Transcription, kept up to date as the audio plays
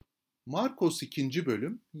Markos 2.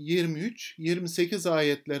 bölüm 23-28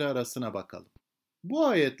 ayetleri arasına bakalım. Bu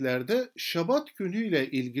ayetlerde Şabat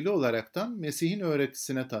günüyle ilgili olaraktan Mesih'in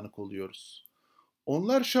öğretisine tanık oluyoruz.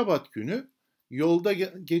 Onlar Şabat günü yolda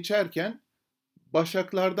geçerken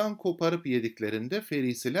başaklardan koparıp yediklerinde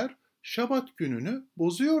Ferisiler Şabat gününü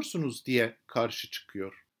bozuyorsunuz diye karşı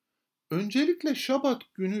çıkıyor. Öncelikle Şabat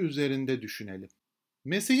günü üzerinde düşünelim.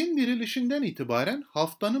 Mesih'in dirilişinden itibaren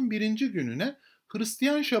haftanın birinci gününe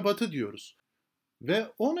Hristiyan Şabatı diyoruz. Ve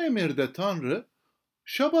on emirde Tanrı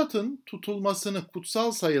Şabat'ın tutulmasını,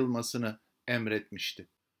 kutsal sayılmasını emretmişti.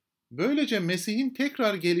 Böylece Mesih'in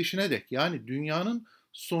tekrar gelişine dek yani dünyanın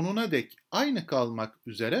sonuna dek aynı kalmak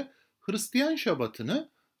üzere Hristiyan Şabat'ını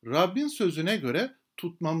Rabbin sözüne göre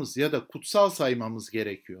tutmamız ya da kutsal saymamız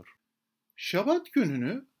gerekiyor. Şabat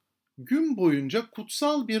gününü gün boyunca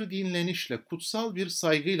kutsal bir dinlenişle, kutsal bir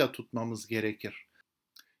saygıyla tutmamız gerekir.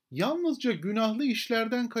 Yalnızca günahlı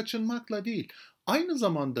işlerden kaçınmakla değil, aynı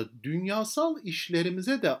zamanda dünyasal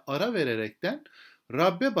işlerimize de ara vererekten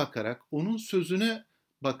Rabbe bakarak, onun sözüne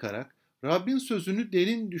bakarak, Rabbin sözünü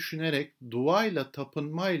derin düşünerek, duayla,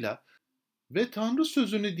 tapınmayla ve Tanrı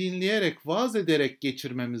sözünü dinleyerek, vaaz ederek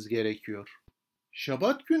geçirmemiz gerekiyor.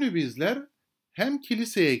 Şabat günü bizler hem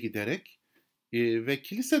kiliseye giderek ve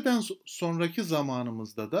kiliseden sonraki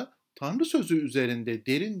zamanımızda da Tanrı sözü üzerinde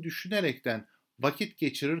derin düşünerekten vakit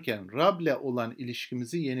geçirirken, Rab'le olan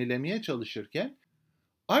ilişkimizi yenilemeye çalışırken,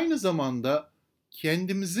 aynı zamanda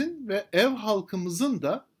kendimizin ve ev halkımızın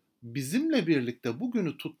da bizimle birlikte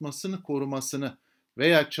bugünü tutmasını, korumasını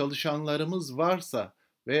veya çalışanlarımız varsa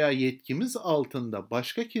veya yetkimiz altında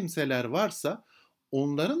başka kimseler varsa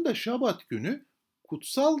onların da Şabat günü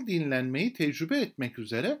kutsal dinlenmeyi tecrübe etmek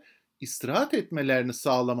üzere istirahat etmelerini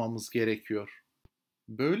sağlamamız gerekiyor.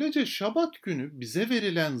 Böylece Şabat günü bize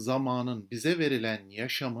verilen zamanın, bize verilen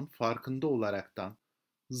yaşamın farkında olaraktan,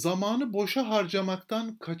 zamanı boşa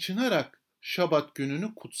harcamaktan kaçınarak Şabat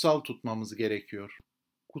gününü kutsal tutmamız gerekiyor.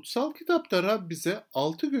 Kutsal kitapta Rab bize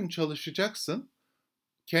 6 gün çalışacaksın,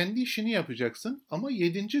 kendi işini yapacaksın ama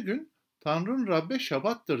 7. gün Tanrın Rabbe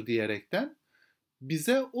Şabattır diyerekten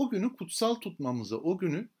bize o günü kutsal tutmamızı, o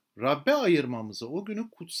günü Rabbe ayırmamızı, o günü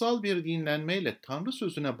kutsal bir dinlenmeyle Tanrı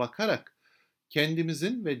sözüne bakarak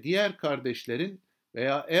kendimizin ve diğer kardeşlerin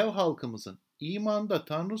veya ev halkımızın imanda,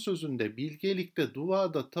 Tanrı sözünde, bilgelikte,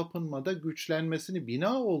 duada, tapınmada güçlenmesini,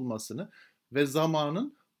 bina olmasını ve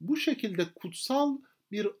zamanın bu şekilde kutsal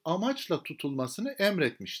bir amaçla tutulmasını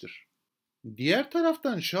emretmiştir. Diğer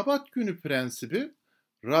taraftan Şabat günü prensibi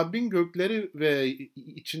Rabbin gökleri ve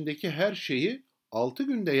içindeki her şeyi 6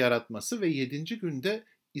 günde yaratması ve 7. günde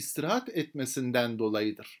istirahat etmesinden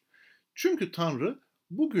dolayıdır. Çünkü Tanrı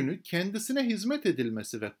bugünü kendisine hizmet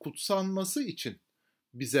edilmesi ve kutsanması için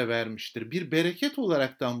bize vermiştir. Bir bereket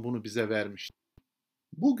olaraktan bunu bize vermiştir.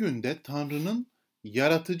 Bugün de Tanrı'nın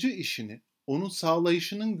yaratıcı işini, onun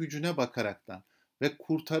sağlayışının gücüne bakaraktan ve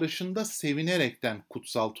kurtarışında sevinerekten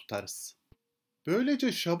kutsal tutarız.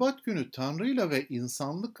 Böylece Şabat günü Tanrı'yla ve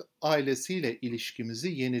insanlık ailesiyle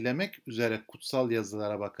ilişkimizi yenilemek üzere kutsal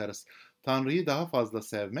yazılara bakarız. Tanrı'yı daha fazla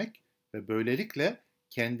sevmek ve böylelikle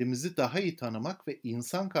kendimizi daha iyi tanımak ve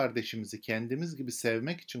insan kardeşimizi kendimiz gibi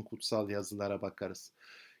sevmek için kutsal yazılara bakarız.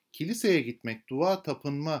 Kiliseye gitmek, dua,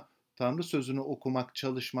 tapınma, Tanrı sözünü okumak,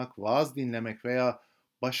 çalışmak, vaaz dinlemek veya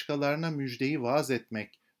başkalarına müjdeyi vaaz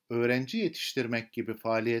etmek, öğrenci yetiştirmek gibi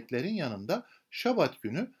faaliyetlerin yanında Şabat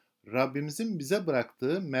günü Rabbimizin bize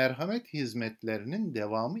bıraktığı merhamet hizmetlerinin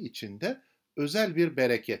devamı içinde özel bir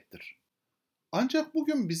berekettir. Ancak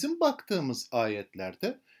bugün bizim baktığımız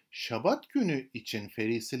ayetlerde Şabat günü için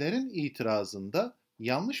Ferisilerin itirazında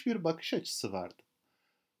yanlış bir bakış açısı vardı.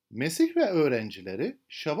 Mesih ve öğrencileri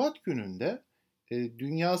Şabat gününde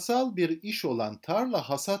dünyasal bir iş olan tarla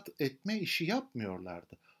hasat etme işi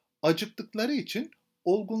yapmıyorlardı. Acıktıkları için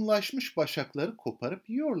olgunlaşmış başakları koparıp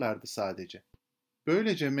yiyorlardı sadece.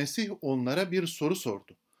 Böylece Mesih onlara bir soru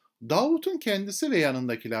sordu. Davut'un kendisi ve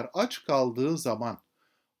yanındakiler aç kaldığı zaman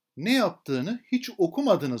ne yaptığını hiç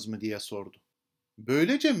okumadınız mı diye sordu.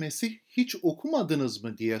 Böylece Mesih hiç okumadınız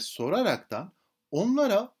mı diye soraraktan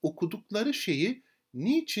onlara okudukları şeyi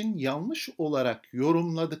niçin yanlış olarak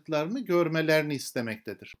yorumladıklarını görmelerini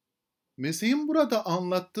istemektedir. Mesih'in burada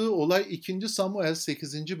anlattığı olay 2. Samuel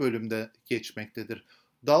 8. bölümde geçmektedir.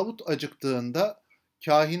 Davut acıktığında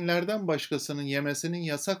kahinlerden başkasının yemesinin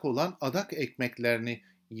yasak olan adak ekmeklerini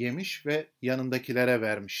yemiş ve yanındakilere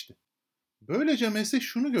vermişti. Böylece Mesih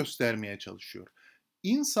şunu göstermeye çalışıyor.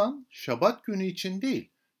 İnsan Şabat günü için değil,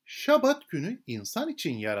 Şabat günü insan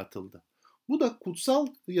için yaratıldı. Bu da kutsal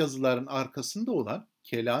yazıların arkasında olan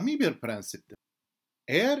kelami bir prensiptir.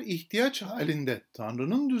 Eğer ihtiyaç halinde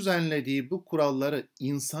Tanrı'nın düzenlediği bu kuralları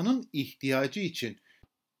insanın ihtiyacı için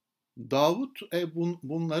Davut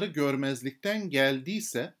bunları görmezlikten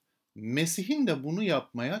geldiyse, Mesih'in de bunu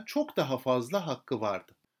yapmaya çok daha fazla hakkı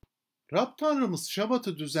vardı. Rab Tanrımız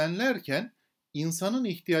Şabat'ı düzenlerken insanın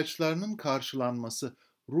ihtiyaçlarının karşılanması,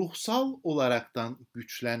 ruhsal olaraktan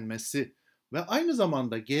güçlenmesi ve aynı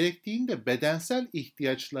zamanda gerektiğinde bedensel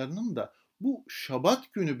ihtiyaçlarının da bu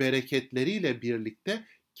Şabat günü bereketleriyle birlikte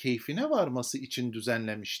keyfine varması için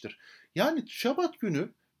düzenlemiştir. Yani Şabat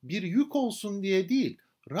günü bir yük olsun diye değil,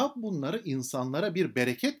 Rab bunları insanlara bir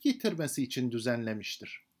bereket getirmesi için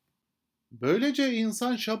düzenlemiştir. Böylece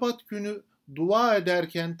insan Şabat günü dua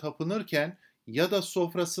ederken, tapınırken ya da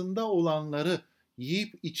sofrasında olanları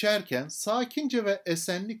yiyip içerken sakince ve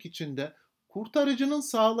esenlik içinde kurtarıcının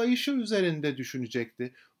sağlayışı üzerinde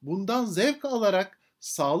düşünecekti. Bundan zevk alarak,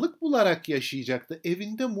 sağlık bularak yaşayacaktı.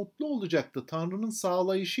 Evinde mutlu olacaktı. Tanrı'nın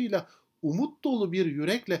sağlayışıyla umut dolu bir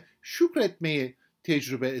yürekle şükretmeyi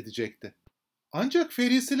tecrübe edecekti. Ancak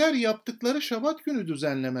Ferisiler yaptıkları Şabat günü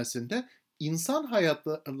düzenlemesinde insan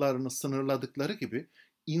hayatlarını sınırladıkları gibi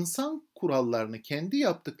insan kurallarını, kendi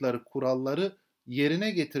yaptıkları kuralları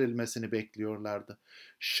yerine getirilmesini bekliyorlardı.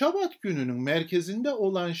 Şabat gününün merkezinde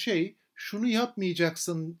olan şey şunu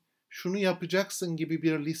yapmayacaksın, şunu yapacaksın gibi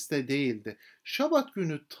bir liste değildi. Şabat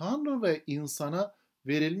günü Tanrı ve insana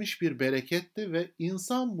verilmiş bir bereketti ve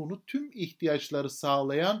insan bunu tüm ihtiyaçları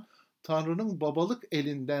sağlayan Tanrı'nın babalık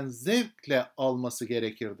elinden zevkle alması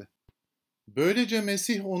gerekirdi. Böylece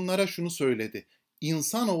Mesih onlara şunu söyledi: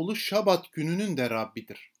 İnsanoğlu Şabat gününün de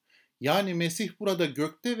Rabbidir. Yani Mesih burada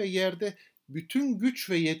gökte ve yerde bütün güç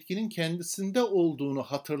ve yetkinin kendisinde olduğunu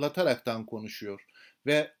hatırlataraktan konuşuyor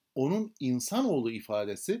ve onun insanoğlu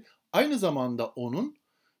ifadesi aynı zamanda onun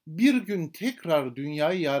bir gün tekrar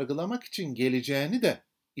dünyayı yargılamak için geleceğini de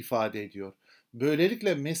ifade ediyor.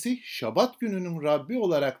 Böylelikle Mesih Şabat gününün Rabbi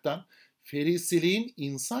olaraktan Ferisiliğin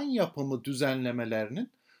insan yapımı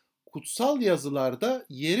düzenlemelerinin kutsal yazılarda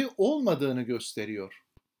yeri olmadığını gösteriyor.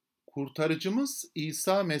 Kurtarıcımız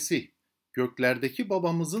İsa Mesih, göklerdeki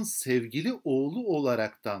babamızın sevgili oğlu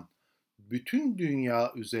olaraktan bütün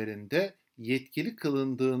dünya üzerinde yetkili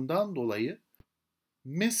kılındığından dolayı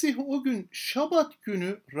Mesih o gün Şabat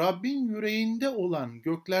günü Rabbin yüreğinde olan,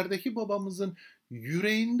 göklerdeki babamızın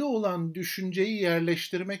yüreğinde olan düşünceyi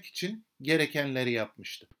yerleştirmek için gerekenleri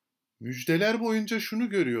yapmıştı. Müjdeler boyunca şunu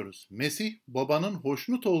görüyoruz: Mesih babanın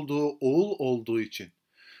hoşnut olduğu oğul olduğu için,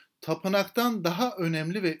 tapınaktan daha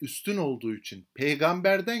önemli ve üstün olduğu için,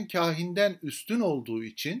 peygamberden, kahinden üstün olduğu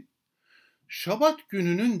için Şabat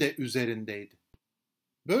gününün de üzerindeydi.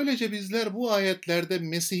 Böylece bizler bu ayetlerde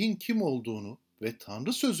Mesih'in kim olduğunu ve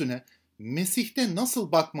Tanrı sözüne Mesih'te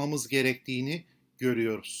nasıl bakmamız gerektiğini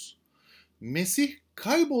görüyoruz. Mesih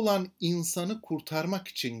kaybolan insanı kurtarmak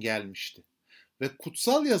için gelmişti ve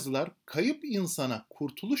kutsal yazılar kayıp insana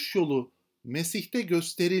kurtuluş yolu Mesih'te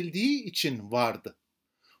gösterildiği için vardı.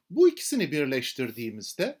 Bu ikisini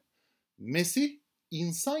birleştirdiğimizde Mesih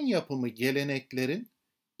insan yapımı geleneklerin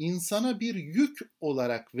insana bir yük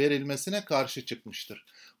olarak verilmesine karşı çıkmıştır.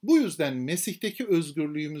 Bu yüzden Mesih'teki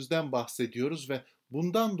özgürlüğümüzden bahsediyoruz ve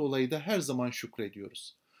bundan dolayı da her zaman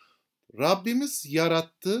şükrediyoruz. Rabbimiz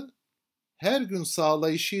yarattı, her gün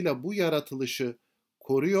sağlayışıyla bu yaratılışı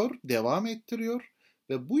koruyor, devam ettiriyor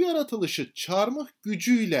ve bu yaratılışı çarmıh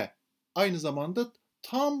gücüyle aynı zamanda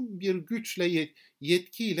tam bir güçle,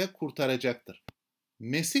 yetkiyle kurtaracaktır.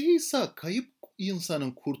 Mesih İsa kayıp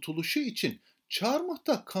insanın kurtuluşu için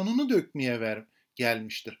çarmıhta kanını dökmeye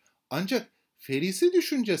gelmiştir. Ancak Ferisi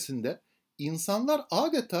düşüncesinde insanlar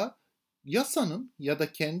adeta yasanın ya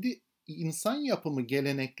da kendi insan yapımı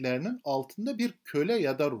geleneklerinin altında bir köle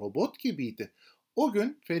ya da robot gibiydi. O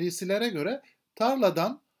gün Ferisilere göre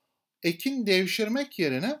tarladan ekin devşirmek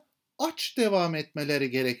yerine aç devam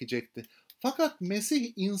etmeleri gerekecekti. Fakat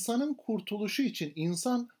Mesih insanın kurtuluşu için,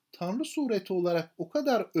 insan Tanrı sureti olarak o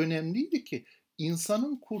kadar önemliydi ki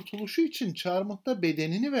insanın kurtuluşu için çarmıhta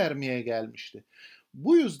bedenini vermeye gelmişti.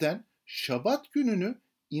 Bu yüzden Şabat gününü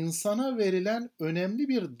insana verilen önemli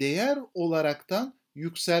bir değer olaraktan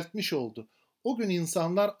yükseltmiş oldu. O gün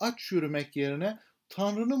insanlar aç yürümek yerine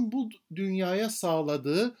Tanrı'nın bu dünyaya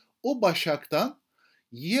sağladığı o başaktan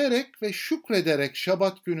yiyerek ve şükrederek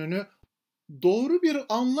Şabat gününü doğru bir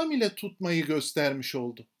anlam ile tutmayı göstermiş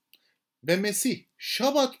oldu. Ve Mesih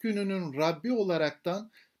Şabat gününün Rabbi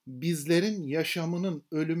olaraktan bizlerin yaşamının,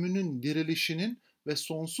 ölümünün, dirilişinin ve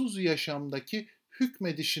sonsuz yaşamdaki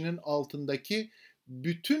hükmedişinin altındaki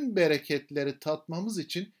bütün bereketleri tatmamız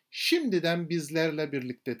için şimdiden bizlerle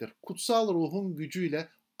birliktedir. Kutsal ruhun gücüyle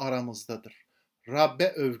aramızdadır. Rabbe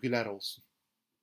övgüler olsun.